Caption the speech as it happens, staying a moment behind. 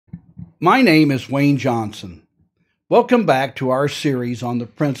My name is Wayne Johnson. Welcome back to our series on the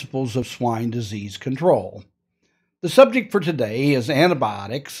principles of swine disease control. The subject for today is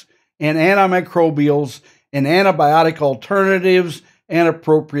antibiotics and antimicrobials and antibiotic alternatives and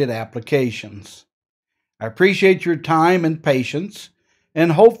appropriate applications. I appreciate your time and patience,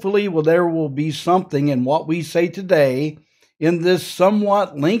 and hopefully there will be something in what we say today in this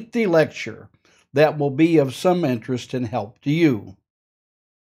somewhat lengthy lecture that will be of some interest and help to you.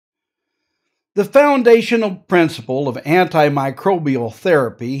 The foundational principle of antimicrobial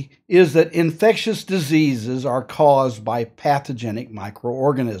therapy is that infectious diseases are caused by pathogenic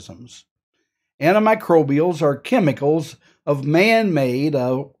microorganisms. Antimicrobials are chemicals of man-made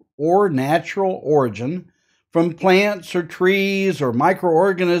or natural origin from plants or trees or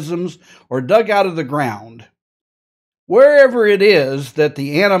microorganisms or dug out of the ground. Wherever it is that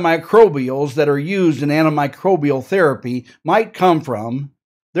the antimicrobials that are used in antimicrobial therapy might come from,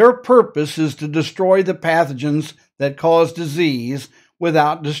 their purpose is to destroy the pathogens that cause disease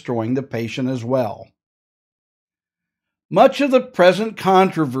without destroying the patient as well. Much of the present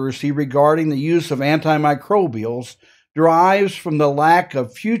controversy regarding the use of antimicrobials derives from the lack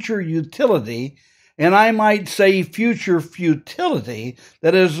of future utility, and I might say future futility,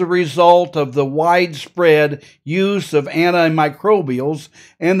 that is the result of the widespread use of antimicrobials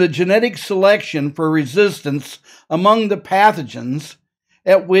and the genetic selection for resistance among the pathogens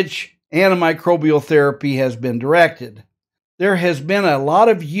at which antimicrobial therapy has been directed. There has been a lot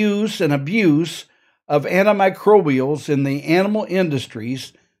of use and abuse of antimicrobials in the animal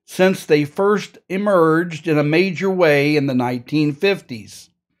industries since they first emerged in a major way in the 1950s.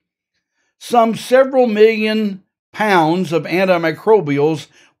 Some several million pounds of antimicrobials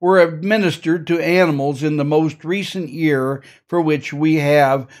were administered to animals in the most recent year for which we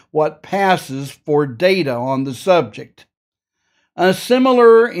have what passes for data on the subject. A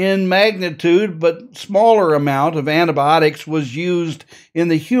similar in magnitude but smaller amount of antibiotics was used in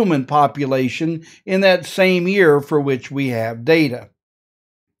the human population in that same year for which we have data.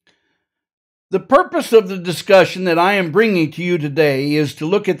 The purpose of the discussion that I am bringing to you today is to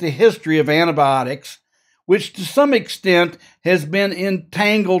look at the history of antibiotics, which to some extent has been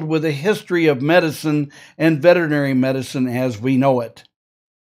entangled with the history of medicine and veterinary medicine as we know it,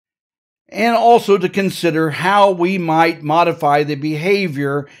 and also to consider how we might modify the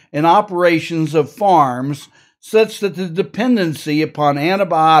behavior and operations of farms such that the dependency upon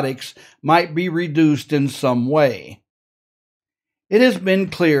antibiotics might be reduced in some way. It has been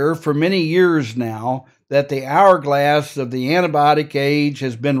clear for many years now that the hourglass of the antibiotic age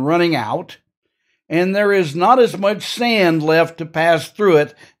has been running out, and there is not as much sand left to pass through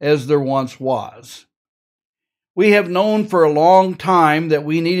it as there once was. We have known for a long time that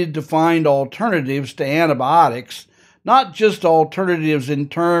we needed to find alternatives to antibiotics, not just alternatives in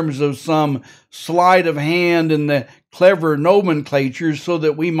terms of some sleight of hand in the clever nomenclature so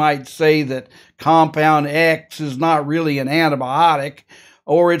that we might say that compound X is not really an antibiotic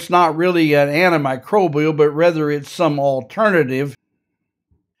or it's not really an antimicrobial, but rather it's some alternative.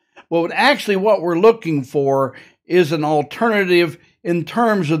 Well, actually what we're looking for is an alternative in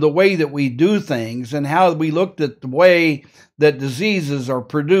terms of the way that we do things and how we looked at the way that diseases are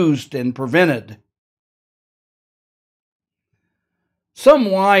produced and prevented. Some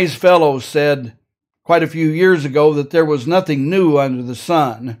wise fellow said quite a few years ago that there was nothing new under the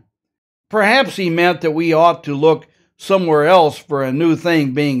sun. Perhaps he meant that we ought to look somewhere else for a new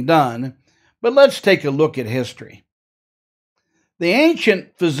thing being done, but let's take a look at history. The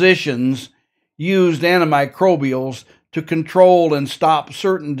ancient physicians used antimicrobials to control and stop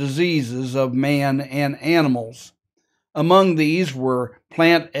certain diseases of man and animals. Among these were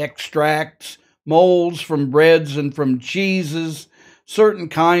plant extracts, molds from breads and from cheeses, certain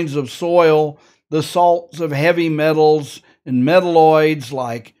kinds of soil, the salts of heavy metals, and metalloids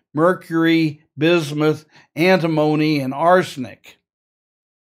like mercury, bismuth, antimony, and arsenic.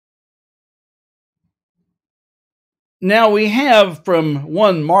 Now we have from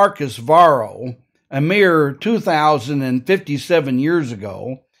one Marcus Varro, a mere 2,057 years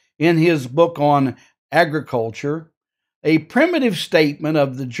ago, in his book on agriculture, a primitive statement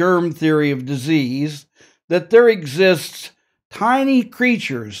of the germ theory of disease that there exists tiny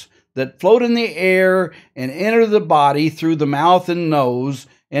creatures that float in the air and enter the body through the mouth and nose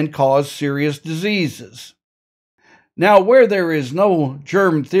and cause serious diseases. Now, where there is no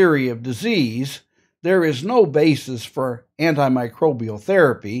germ theory of disease, there is no basis for antimicrobial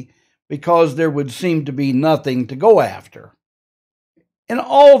therapy because there would seem to be nothing to go after. And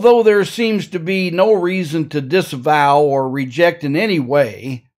although there seems to be no reason to disavow or reject in any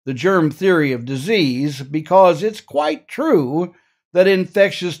way the germ theory of disease, because it's quite true that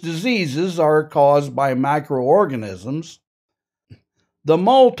infectious diseases are caused by microorganisms, the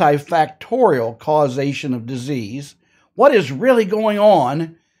multifactorial causation of disease, what is really going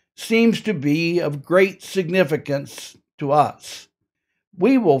on, seems to be of great significance to us.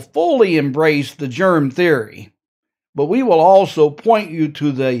 We will fully embrace the germ theory, but we will also point you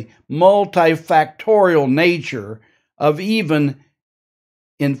to the multifactorial nature of even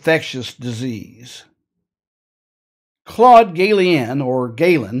infectious disease. Claude Galien, or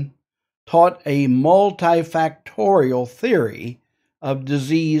Galen, taught a multifactorial theory of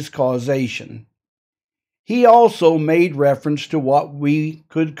disease causation. He also made reference to what we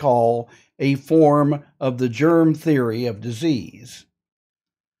could call a form of the germ theory of disease.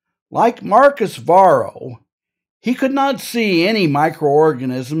 Like Marcus Varro, he could not see any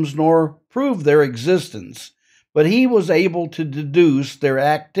microorganisms nor prove their existence, but he was able to deduce their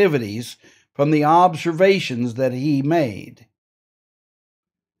activities from the observations that he made.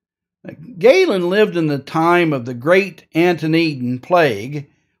 Galen lived in the time of the Great Antonine Plague,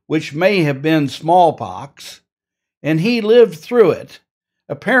 which may have been smallpox, and he lived through it,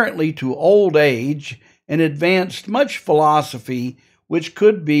 apparently to old age, and advanced much philosophy which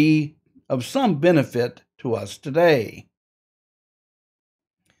could be of some benefit to us today.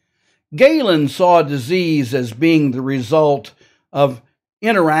 Galen saw disease as being the result of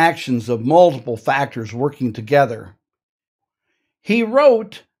interactions of multiple factors working together. He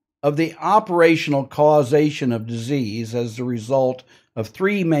wrote of the operational causation of disease as the result of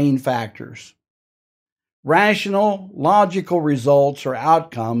three main factors: rational, logical results or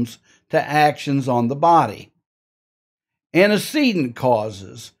outcomes to actions on the body; antecedent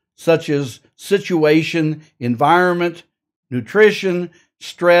causes, such as situation, environment, nutrition,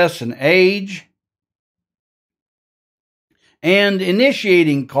 stress, and age; and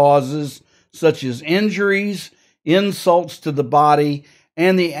initiating causes, such as injuries, insults to the body,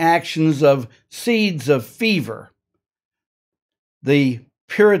 and the actions of seeds of fever, the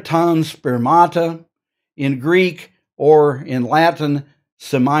Puritan spermata, in Greek, or in Latin,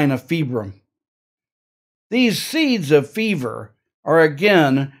 semina februm. These seeds of fever are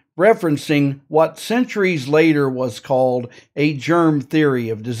again referencing what centuries later was called a germ theory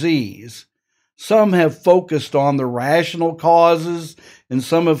of disease. Some have focused on the rational causes, and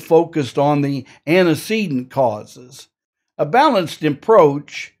some have focused on the antecedent causes. A balanced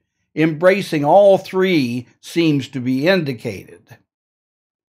approach, embracing all three, seems to be indicated.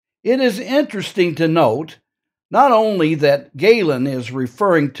 It is interesting to note not only that Galen is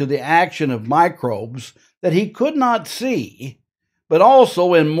referring to the action of microbes that he could not see, but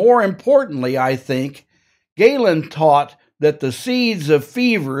also, and more importantly, I think, Galen taught that the seeds of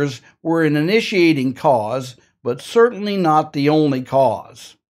fevers were an initiating cause, but certainly not the only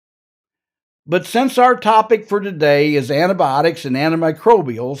cause. But since our topic for today is antibiotics and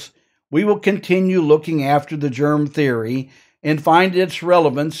antimicrobials, we will continue looking after the germ theory and find its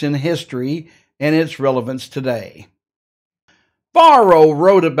relevance in history and its relevance today. Varro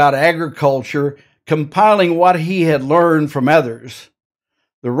wrote about agriculture, compiling what he had learned from others.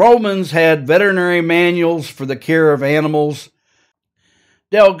 The Romans had veterinary manuals for the care of animals.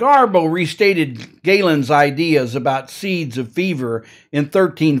 Del Garbo restated Galen's ideas about seeds of fever in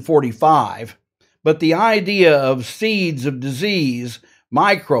 1345, but the idea of seeds of disease,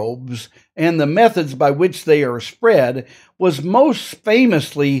 microbes, and the methods by which they are spread was most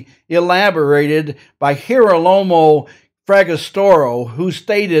famously elaborated by Girolamo Fragastoro, who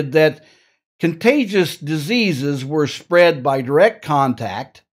stated that contagious diseases were spread by direct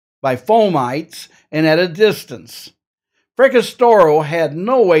contact, by fomites, and at a distance. Fragastoro had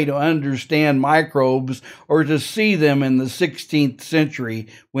no way to understand microbes or to see them in the 16th century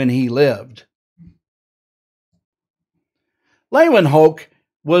when he lived. Leeuwenhoek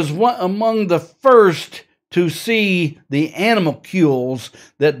was among the first to see the animalcules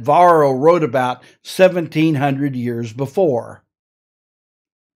that Varro wrote about 1700 years before.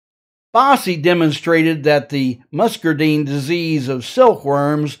 Bassi demonstrated that the muscardine disease of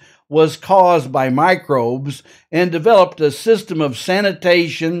silkworms was caused by microbes and developed a system of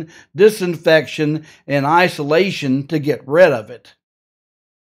sanitation, disinfection, and isolation to get rid of it.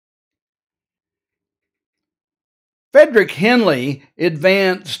 Frederick Henle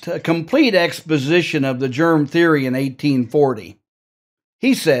advanced a complete exposition of the germ theory in 1840.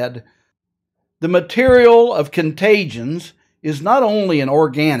 He said, "The material of contagions is not only an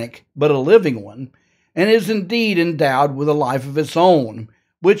organic, but a living one, and is indeed endowed with a life of its own,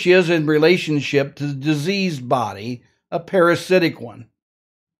 which is in relationship to the diseased body, a parasitic one."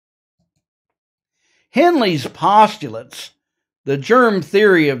 Henle's postulates, the germ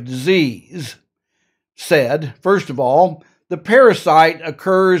theory of disease, said, first of all, The parasite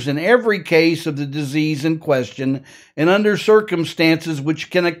occurs in every case of the disease in question and under circumstances which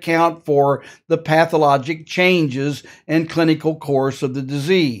can account for the pathologic changes and clinical course of the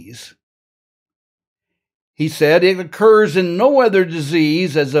disease. He said it occurs in no other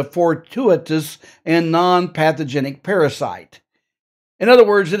disease as a fortuitous and non-pathogenic parasite. In other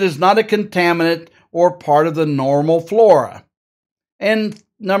words, it is not a contaminant or part of the normal flora. And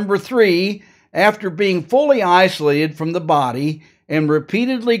number 3, after being fully isolated from the body and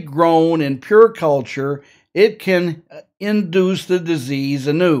repeatedly grown in pure culture, it can induce the disease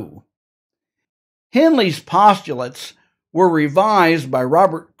anew. Henley's postulates were revised by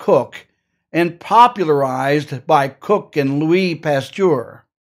Robert Koch and popularized by Koch and Louis Pasteur.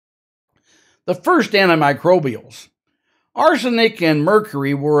 The first antimicrobials. Arsenic and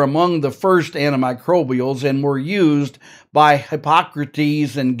mercury were among the first antimicrobials and were used by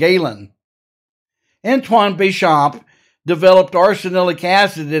Hippocrates and Galen. Antoine Béchamp developed arsenic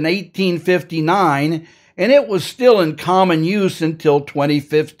acid in 1859, and it was still in common use until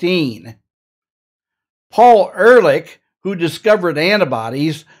 2015. Paul Ehrlich, who discovered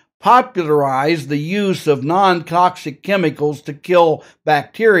antibodies, popularized the use of non-toxic chemicals to kill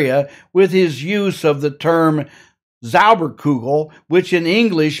bacteria with his use of the term Zauberkugel, which in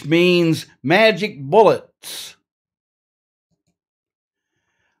English means magic bullets.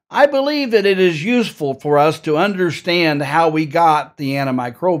 I believe that it is useful for us to understand how we got the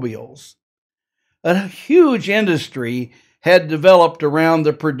antimicrobials. A huge industry had developed around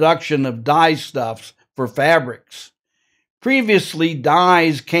the production of dyestuffs for fabrics. Previously,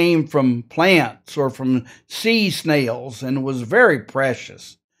 dyes came from plants or from sea snails and was very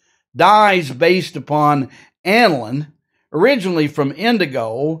precious. Dyes based upon aniline, originally from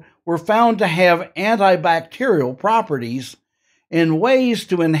indigo, were found to have antibacterial properties, and ways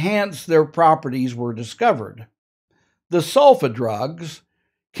to enhance their properties were discovered. The sulfa drugs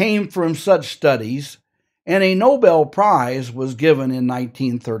came from such studies, and a Nobel Prize was given in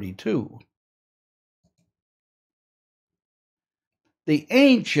 1932. The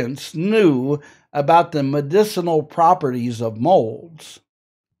ancients knew about the medicinal properties of molds.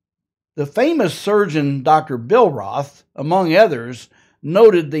 The famous surgeon Dr. Billroth, among others,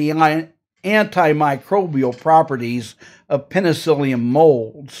 noted the antimicrobial properties of penicillium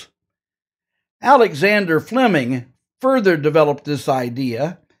molds. Alexander Fleming further developed this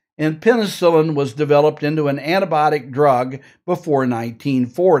idea, and penicillin was developed into an antibiotic drug before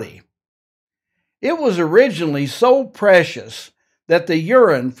 1940. It was originally so precious that the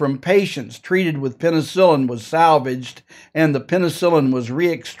urine from patients treated with penicillin was salvaged and the penicillin was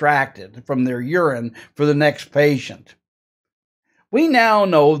re-extracted from their urine for the next patient. We now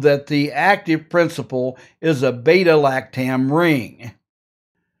know that the active principle is a beta-lactam ring.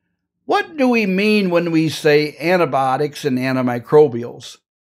 What do we mean when we say antibiotics and antimicrobials?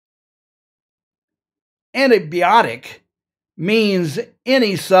 Antibiotic means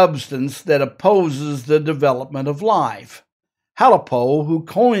any substance that opposes the development of life. Halipo, who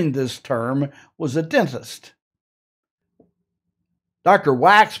coined this term, was a dentist. Dr.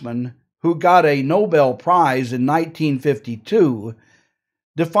 Waxman, who got a Nobel Prize in 1952,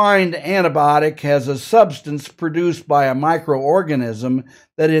 defined antibiotic as a substance produced by a microorganism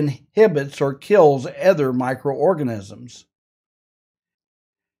that inhibits or kills other microorganisms.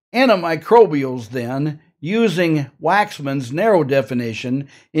 Antimicrobials, then, using Waxman's narrow definition,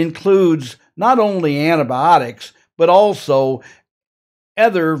 includes not only antibiotics, but also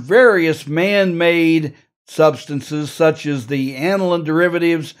other various man-made substances such as the aniline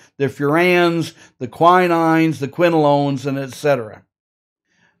derivatives, the furans, the quinines, the quinolones, and etc.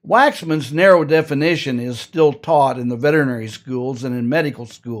 Waxman's narrow definition is still taught in the veterinary schools and in medical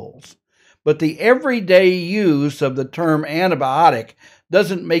schools, but the everyday use of the term antibiotic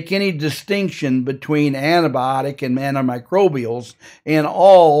doesn't make any distinction between antibiotic and antimicrobials, and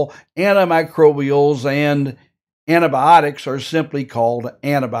all antimicrobials and antibiotics are simply called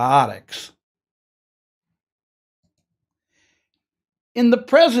antibiotics. In the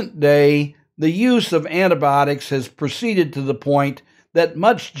present day, the use of antibiotics has proceeded to the point that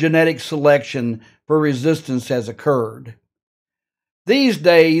much genetic selection for resistance has occurred. These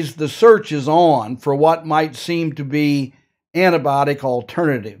days, the search is on for what might seem to be antibiotic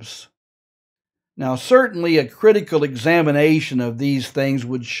alternatives. Now, certainly a critical examination of these things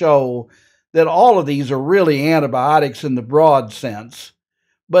would show that all of these are really antibiotics in the broad sense,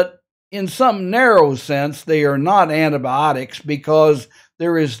 but in some narrow sense, they are not antibiotics because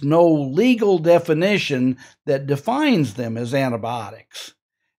there is no legal definition that defines them as antibiotics.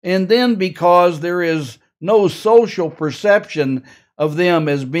 And then because there is no social perception of them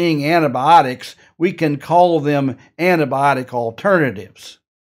as being antibiotics, we can call them antibiotic alternatives.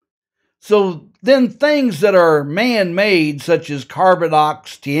 So then things that are man-made, such as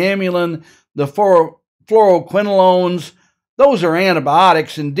carbadox, tiamulin, the fluoroquinolones, those are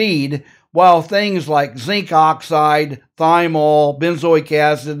antibiotics indeed, while things like zinc oxide, thymol, benzoic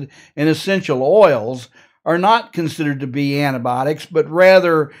acid, and essential oils are not considered to be antibiotics, but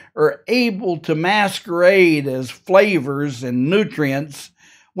rather are able to masquerade as flavors and nutrients,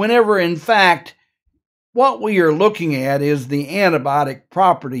 whenever in fact what we are looking at is the antibiotic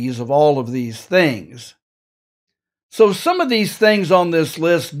properties of all of these things. So some of these things on this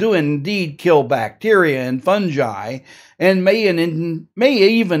list do indeed kill bacteria and fungi, and may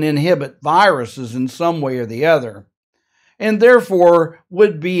even inhibit viruses in some way or the other, and therefore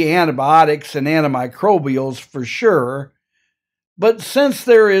would be antibiotics and antimicrobials for sure. But since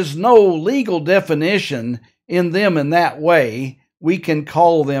there is no legal definition in them in that way, we can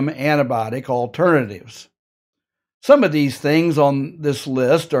call them antibiotic alternatives. Some of these things on this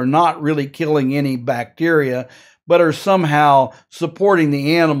list are not really killing any bacteria, but are somehow supporting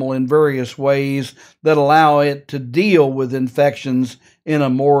the animal in various ways that allow it to deal with infections in a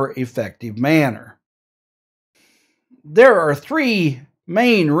more effective manner. There are three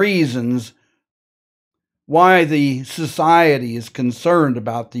main reasons why the society is concerned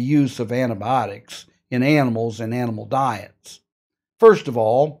about the use of antibiotics in animals and animal diets. First of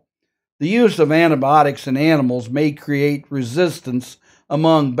all, the use of antibiotics in animals may create resistance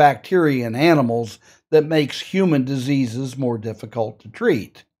among bacteria in animals that makes human diseases more difficult to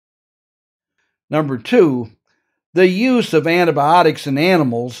treat. Number two, the use of antibiotics in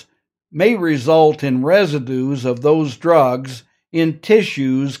animals may result in residues of those drugs in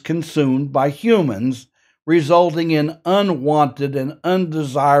tissues consumed by humans, resulting in unwanted and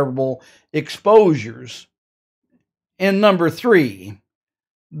undesirable exposures. And number three,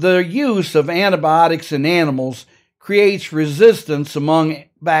 the use of antibiotics in animals creates resistance among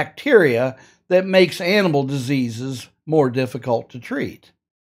bacteria that makes animal diseases more difficult to treat.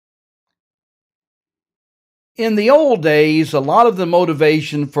 In the old days, a lot of the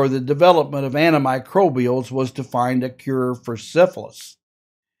motivation for the development of antimicrobials was to find a cure for syphilis.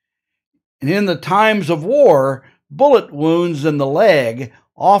 And in the times of war, bullet wounds in the leg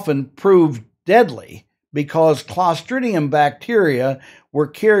often proved deadly because Clostridium bacteria were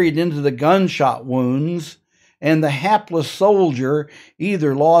carried into the gunshot wounds, and the hapless soldier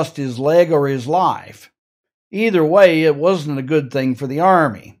either lost his leg or his life. Either way, it wasn't a good thing for the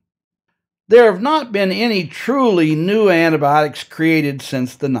army. There have not been any truly new antibiotics created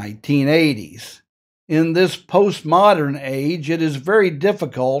since the 1980s. In this postmodern age, it is very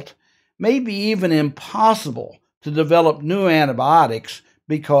difficult, maybe even impossible, to develop new antibiotics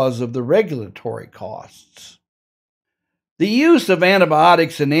because of the regulatory costs. The use of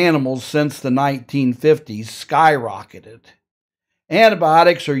antibiotics in animals since the 1950s skyrocketed.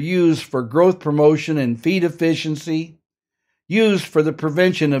 Antibiotics are used for growth promotion and feed efficiency, used for the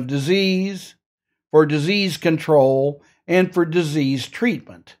prevention of disease, for disease control, and for disease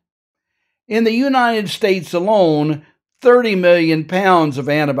treatment. In the United States alone, 30 million pounds of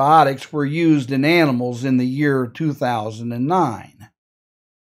antibiotics were used in animals in the year 2009.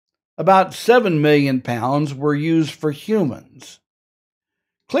 About 7 million pounds were used for humans.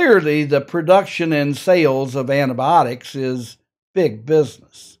 Clearly, the production and sales of antibiotics is big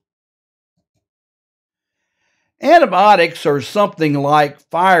business. Antibiotics are something like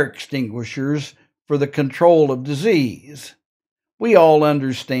fire extinguishers for the control of disease. We all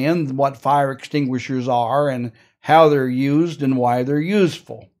understand what fire extinguishers are and how they're used and why they're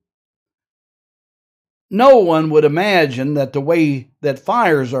useful. No one would imagine that the way that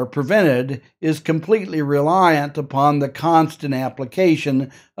fires are prevented is completely reliant upon the constant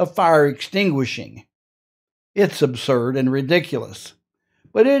application of fire extinguishing. It's absurd and ridiculous.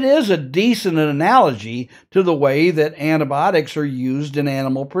 But it is a decent analogy to the way that antibiotics are used in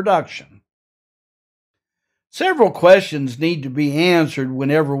animal production. Several questions need to be answered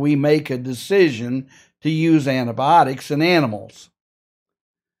whenever we make a decision to use antibiotics in animals.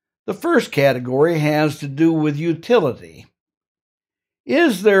 The first category has to do with utility.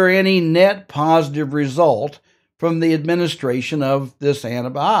 Is there any net positive result from the administration of this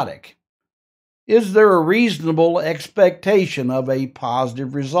antibiotic? Is there a reasonable expectation of a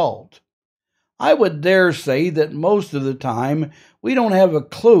positive result? I would dare say that most of the time we don't have a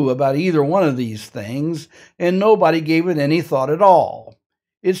clue about either one of these things, and nobody gave it any thought at all.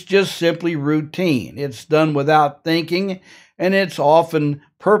 It's just simply routine. It's done without thinking, and it's often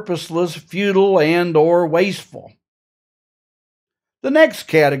purposeless, futile, and/or wasteful. The next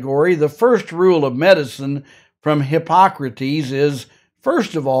category, the first rule of medicine from Hippocrates, is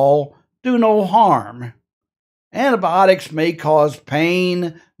First of all, do no harm. Antibiotics may cause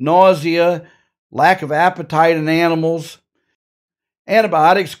pain, nausea, lack of appetite in animals.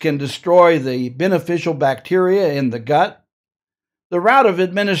 Antibiotics can destroy the beneficial bacteria in the gut. The route of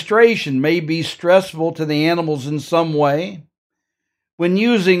administration may be stressful to the animals in some way. When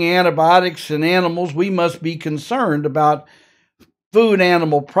using antibiotics in animals, we must be concerned about food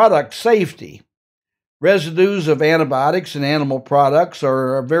animal product safety. Residues of antibiotics in animal products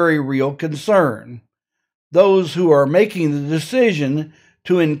are a very real concern. Those who are making the decision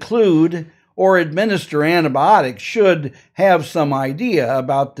to include or administer antibiotics should have some idea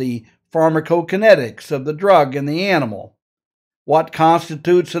about the pharmacokinetics of the drug in the animal. What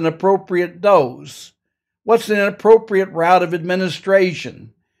constitutes an appropriate dose? What's an appropriate route of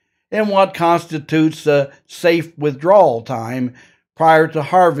administration? And what constitutes a safe withdrawal time prior to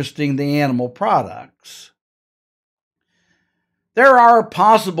harvesting the animal products? There are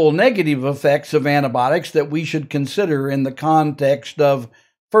possible negative effects of antibiotics that we should consider in the context of,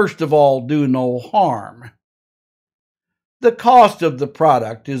 first of all, do no harm. The cost of the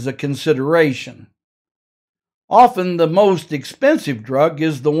product is a consideration. Often the most expensive drug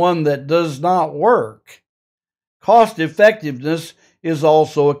is the one that does not work. Cost effectiveness is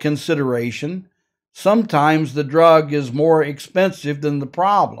also a consideration. Sometimes the drug is more expensive than the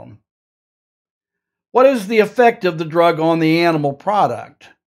problem. What is the effect of the drug on the animal product?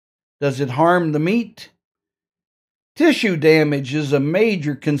 Does it harm the meat? Tissue damage is a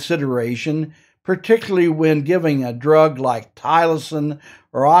major consideration, particularly when giving a drug like Tylosin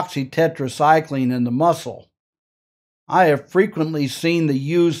or oxytetracycline in the muscle. I have frequently seen the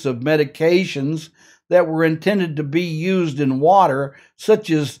use of medications that were intended to be used in water, such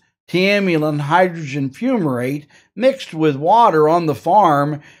as tiamulin hydrogen fumarate, mixed with water on the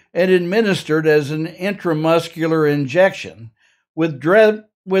farm and administered as an intramuscular injection,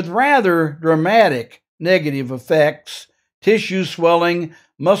 with rather dramatic negative effects, tissue swelling,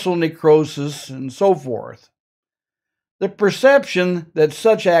 muscle necrosis, and so forth. The perception that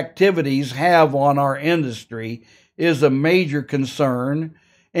such activities have on our industry is a major concern,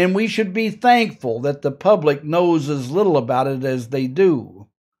 and we should be thankful that the public knows as little about it as they do.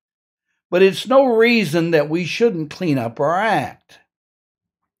 But it's no reason that we shouldn't clean up our act.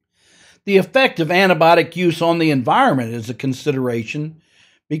 The effect of antibiotic use on the environment is a consideration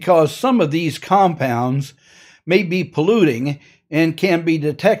because some of these compounds may be polluting and can be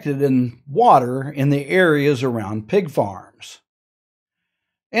detected in water in the areas around pig farms.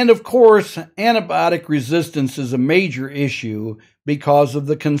 And of course, antibiotic resistance is a major issue because of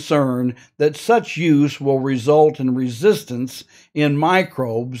the concern that such use will result in resistance in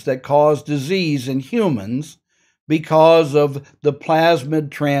microbes that cause disease in humans because of the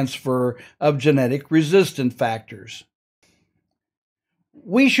plasmid transfer of genetic resistant factors.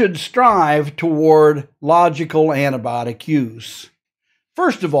 We should strive toward logical antibiotic use.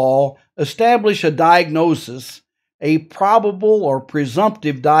 First of all, establish a diagnosis, a probable or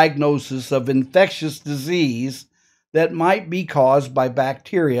presumptive diagnosis of infectious disease that might be caused by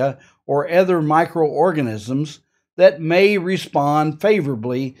bacteria or other microorganisms that may respond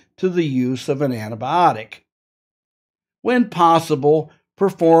favorably to the use of an antibiotic. When possible,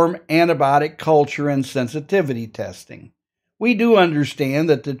 perform antibiotic culture and sensitivity testing. We do understand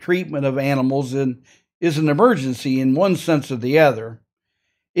that the treatment of animals is an emergency in one sense or the other.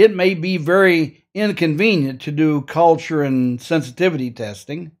 It may be very inconvenient to do culture and sensitivity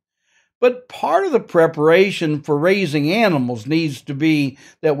testing, but part of the preparation for raising animals needs to be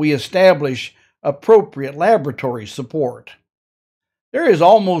that we establish appropriate laboratory support. There is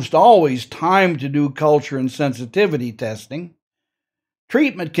almost always time to do culture and sensitivity testing.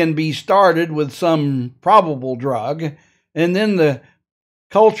 Treatment can be started with some probable drug, and then the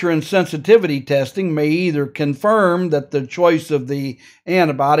culture and sensitivity testing may either confirm that the choice of the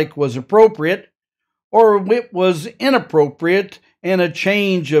antibiotic was appropriate, or it was inappropriate and a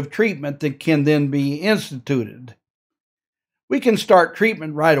change of treatment that can then be instituted. We can start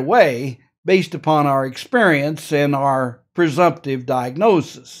treatment right away based upon our experience and our presumptive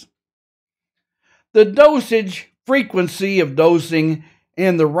diagnosis. The dosage, frequency of dosing,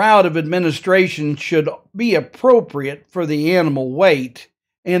 and the route of administration should be appropriate for the animal weight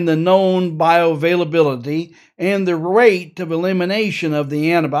and the known bioavailability and the rate of elimination of the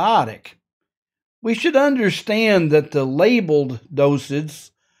antibiotic. We should understand that the labeled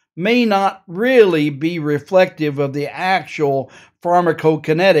dosage may not really be reflective of the actual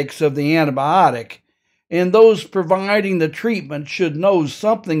pharmacokinetics of the antibiotic, and those providing the treatment should know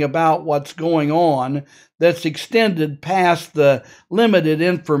something about what's going on that's extended past the limited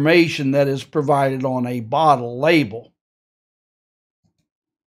information that is provided on a bottle label.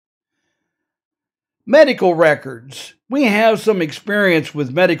 Medical records. We have some experience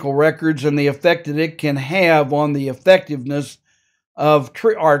with medical records and the effect that it can have on the effectiveness of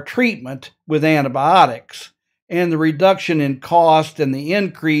our treatment with antibiotics and the reduction in cost and the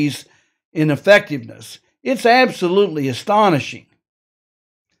increase in effectiveness. It's absolutely astonishing.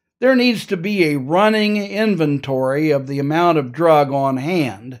 There needs to be a running inventory of the amount of drug on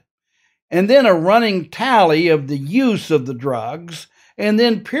hand, and then a running tally of the use of the drugs, and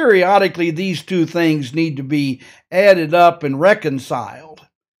then periodically these two things need to be added up and reconciled.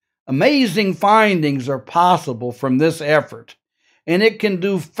 Amazing findings are possible from this effort, and it can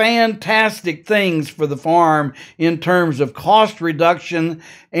do fantastic things for the farm in terms of cost reduction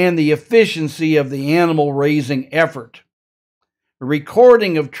and the efficiency of the animal raising effort. The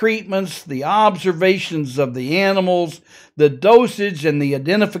recording of treatments, the observations of the animals, the dosage and the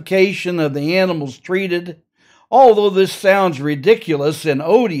identification of the animals treated. Although this sounds ridiculous and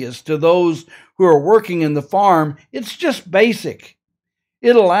odious to those who are working in the farm, it's just basic.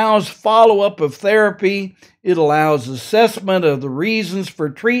 It allows follow-up of therapy. It allows assessment of the reasons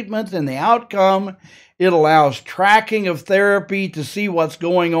for treatment and the outcome. It allows tracking of therapy to see what's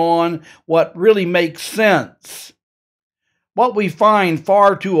going on, what really makes sense. What we find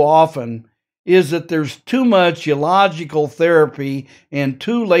far too often is that there's too much illogical therapy and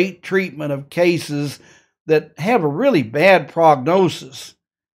too late treatment of cases that have a really bad prognosis.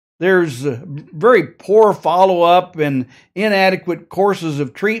 There's very poor follow-up and inadequate courses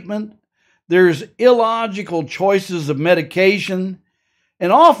of treatment. There's illogical choices of medication.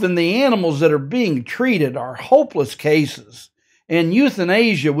 And often the animals that are being treated are hopeless cases. And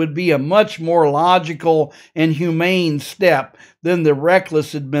euthanasia would be a much more logical and humane step than the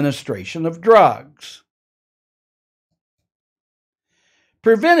reckless administration of drugs.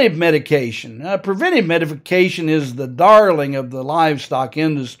 Preventive medication. Preventive medication is the darling of the livestock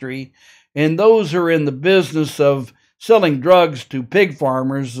industry, and those who are in the business of selling drugs to pig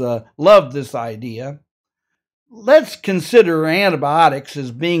farmers love this idea. Let's consider antibiotics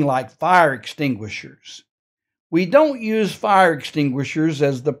as being like fire extinguishers. We don't use fire extinguishers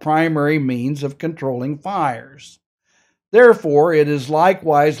as the primary means of controlling fires. Therefore, it is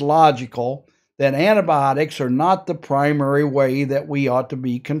likewise logical that antibiotics are not the primary way that we ought to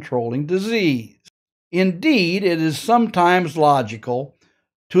be controlling disease. Indeed, it is sometimes logical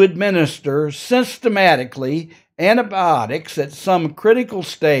to administer systematically antibiotics at some critical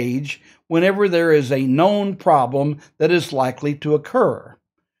stage whenever there is a known problem that is likely to occur.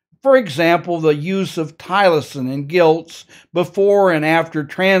 For example, the use of tylosin and gilts before and after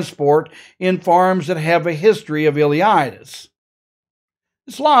transport in farms that have a history of ileitis.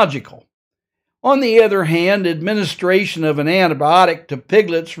 It's logical. On the other hand, administration of an antibiotic to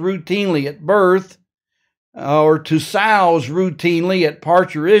piglets routinely at birth or to sows routinely at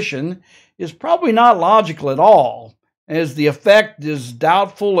parturition is probably not logical at all, as the effect is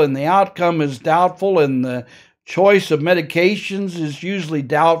doubtful and the outcome is doubtful and the choice of medications is usually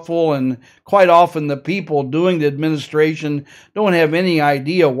doubtful, and quite often the people doing the administration don't have any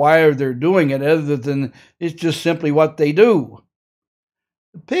idea why they're doing it other than it's just simply what they do.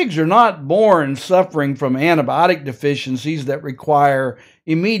 The pigs are not born suffering from antibiotic deficiencies that require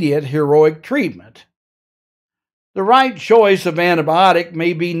immediate heroic treatment. The right choice of antibiotic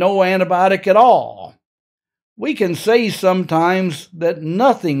may be no antibiotic at all. We can say sometimes that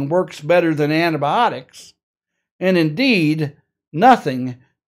nothing works better than antibiotics. And indeed, nothing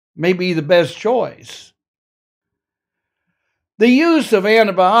may be the best choice. The use of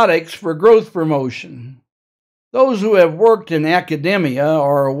antibiotics for growth promotion. Those who have worked in academia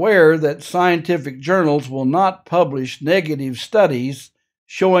are aware that scientific journals will not publish negative studies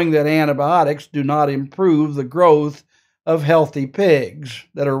showing that antibiotics do not improve the growth of healthy pigs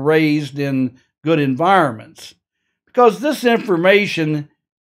that are raised in good environments, because this information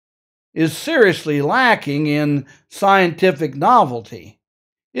is seriously lacking in scientific novelty.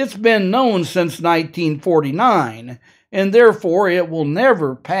 It's been known since 1949, and therefore it will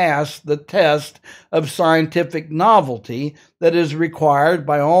never pass the test of scientific novelty that is required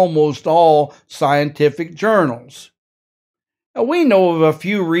by almost all scientific journals. Now, we know of a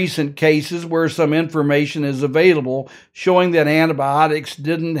few recent cases where some information is available showing that antibiotics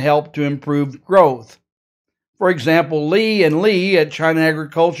didn't help to improve growth. For example, Lee and Lee at China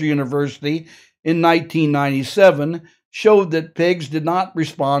Agricultural University in 1997 showed that pigs did not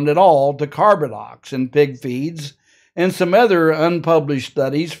respond at all to Carbadox in pig feeds, and some other unpublished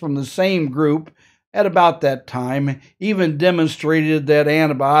studies from the same group at about that time even demonstrated that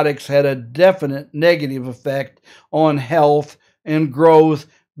antibiotics had a definite negative effect on health and growth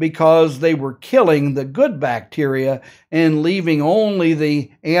because they were killing the good bacteria and leaving only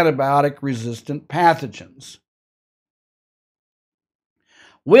the antibiotic-resistant pathogens.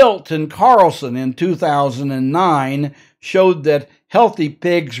 Wilt and Carlson in 2009 showed that healthy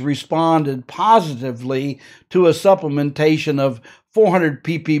pigs responded positively to a supplementation of 400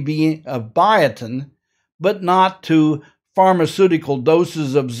 ppb of biotin, but not to pharmaceutical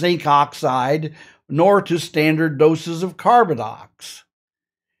doses of zinc oxide nor to standard doses of carbadox.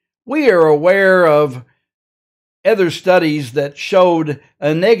 We are aware of other studies that showed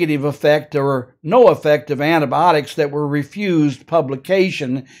a negative effect or no effect of antibiotics that were refused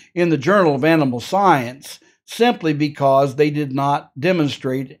publication in the Journal of Animal Science simply because they did not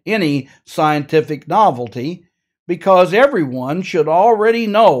demonstrate any scientific novelty, because everyone should already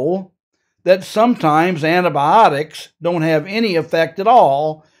know that sometimes antibiotics don't have any effect at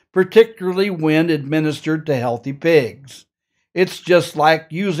all, particularly when administered to healthy pigs. It's just like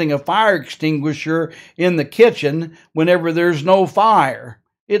using a fire extinguisher in the kitchen whenever there's no fire.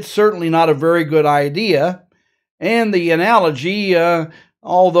 It's certainly not a very good idea, and the analogy,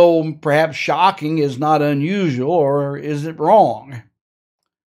 although perhaps shocking, is not unusual, or is it wrong?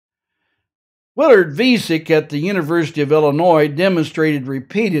 Willard Visick at the University of Illinois demonstrated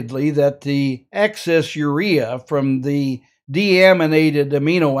repeatedly that the excess urea from the deaminated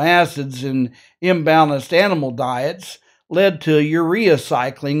amino acids in imbalanced animal diets led to urea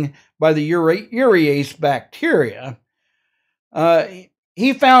cycling by the urease bacteria.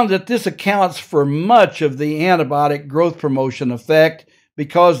 He found that this accounts for much of the antibiotic growth promotion effect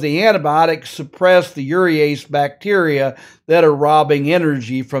because the antibiotics suppress the urease bacteria that are robbing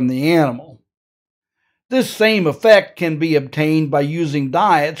energy from the animal. This same effect can be obtained by using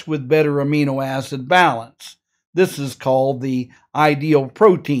diets with better amino acid balance. This is called the ideal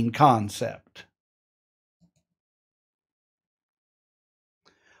protein concept.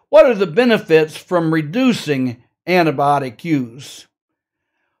 What are the benefits from reducing antibiotic use?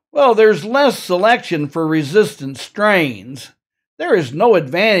 Well, there's less selection for resistant strains. There is no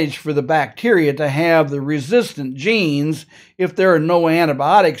advantage for the bacteria to have the resistant genes if there are no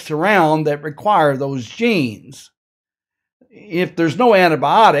antibiotics around that require those genes. If there's no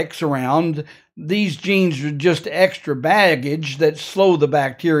antibiotics around, these genes are just extra baggage that slow the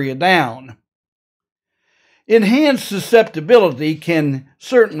bacteria down. Enhanced susceptibility can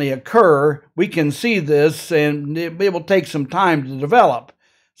certainly occur. We can see this, and it will take some time to develop.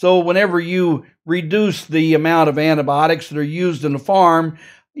 So whenever you reduce the amount of antibiotics that are used in a farm,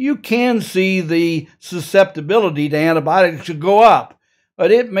 you can see the susceptibility to antibiotics to go up.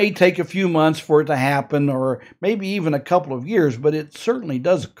 But it may take a few months for it to happen, or maybe even a couple of years, but it certainly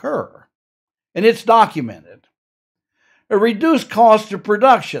does occur. And it's documented. A reduced cost of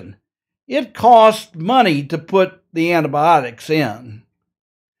production. It costs money to put the antibiotics in.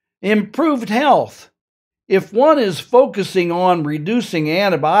 Improved health. If one is focusing on reducing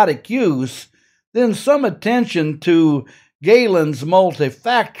antibiotic use, then some attention to Galen's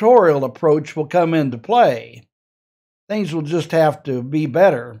multifactorial approach will come into play. Things will just have to be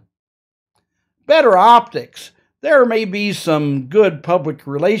better. Better optics. There may be some good public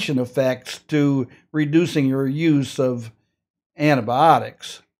relation effects to reducing your use of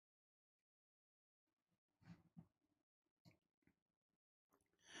antibiotics.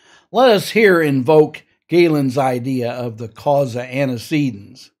 Let us here invoke Galen's idea of the causa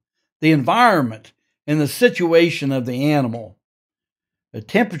antecedens, the environment and the situation of the animal, the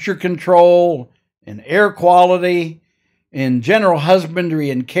temperature control and air quality, and general husbandry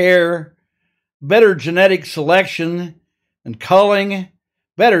and care, better genetic selection and culling,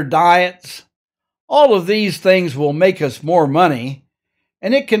 better diets. All of these things will make us more money,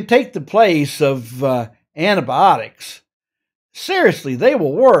 and it can take the place of antibiotics. Seriously, they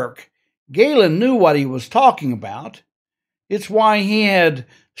will work. Galen knew what he was talking about. It's why he had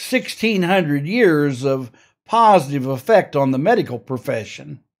 1,600 years of positive effect on the medical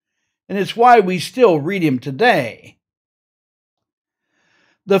profession, and it's why we still read him today.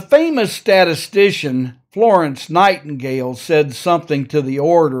 The famous statistician Florence Nightingale said something to the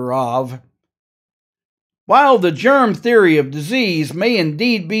order of, "While the germ theory of disease may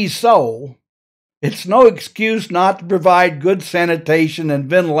indeed be so, it's no excuse not to provide good sanitation and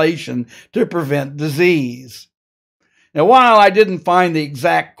ventilation to prevent disease." Now, while I didn't find the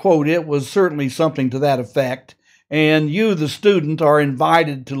exact quote, it was certainly something to that effect, and you, the student, are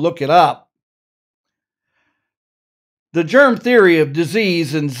invited to look it up. The germ theory of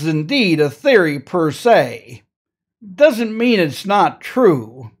disease is indeed a theory per se. Doesn't mean it's not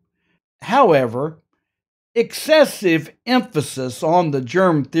true. However, excessive emphasis on the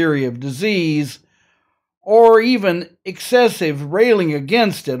germ theory of disease or even excessive railing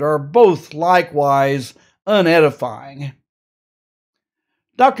against it are both likewise unedifying.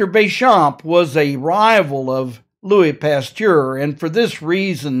 Dr. Béchamp was a rival of Louis Pasteur, and for this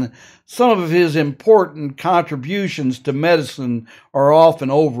reason, some of his important contributions to medicine are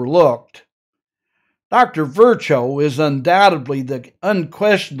often overlooked. Dr. Virchow is undoubtedly the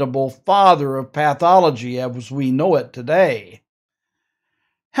unquestionable father of pathology as we know it today.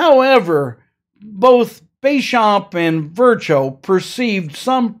 However, both Béchamp and Virchow perceived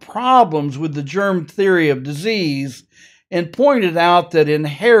some problems with the germ theory of disease and pointed out that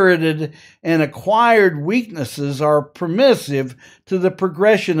inherited and acquired weaknesses are permissive to the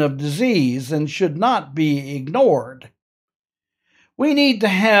progression of disease and should not be ignored. We need to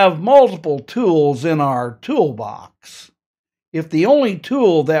have multiple tools in our toolbox. If the only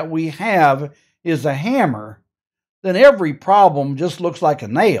tool that we have is a hammer, then every problem just looks like a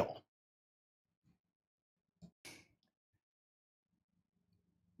nail.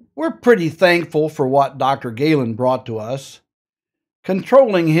 We're pretty thankful for what Dr. Galen brought to us.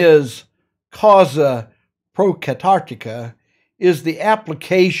 Controlling his causa procatarctica is the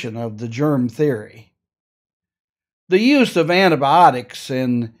application of the germ theory. The use of antibiotics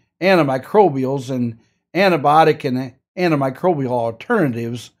and antimicrobials and antibiotic and antimicrobial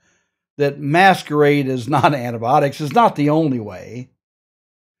alternatives that masquerade as non-antibiotics is not the only way.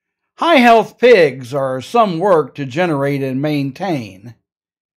 High health pigs are some work to generate and maintain.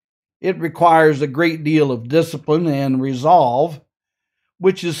 It requires a great deal of discipline and resolve,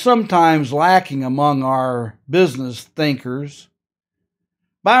 which is sometimes lacking among our business thinkers.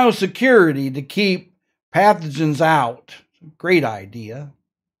 Biosecurity to keep pathogens out, great idea.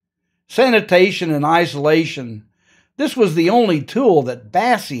 Sanitation and isolation. This was the only tool that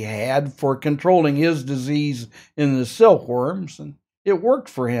Bassi had for controlling his disease in the silkworms, and it worked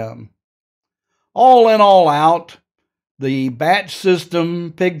for him. All in, all out, the batch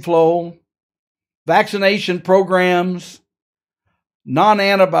system, pig flow, vaccination programs,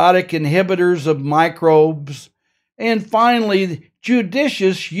 non-antibiotic inhibitors of microbes, and finally,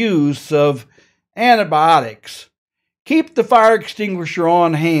 judicious use of antibiotics. Keep the fire extinguisher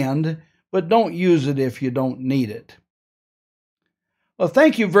on hand, but don't use it if you don't need it. Well,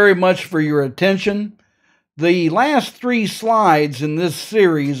 thank you very much for your attention. The last 3 slides in this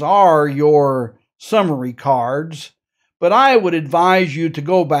series are your summary cards, but I would advise you to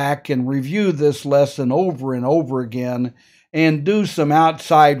go back and review this lesson over and over again and do some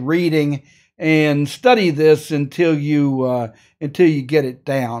outside reading and study this until you get it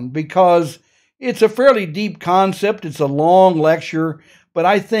down, because it's a fairly deep concept. It's a long lecture, but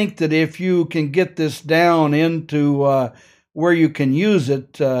I think that if you can get this down into where you can use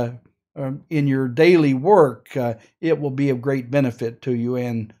it in your daily work, it will be of great benefit to you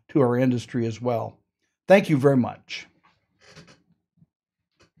and to our industry as well. Thank you very much.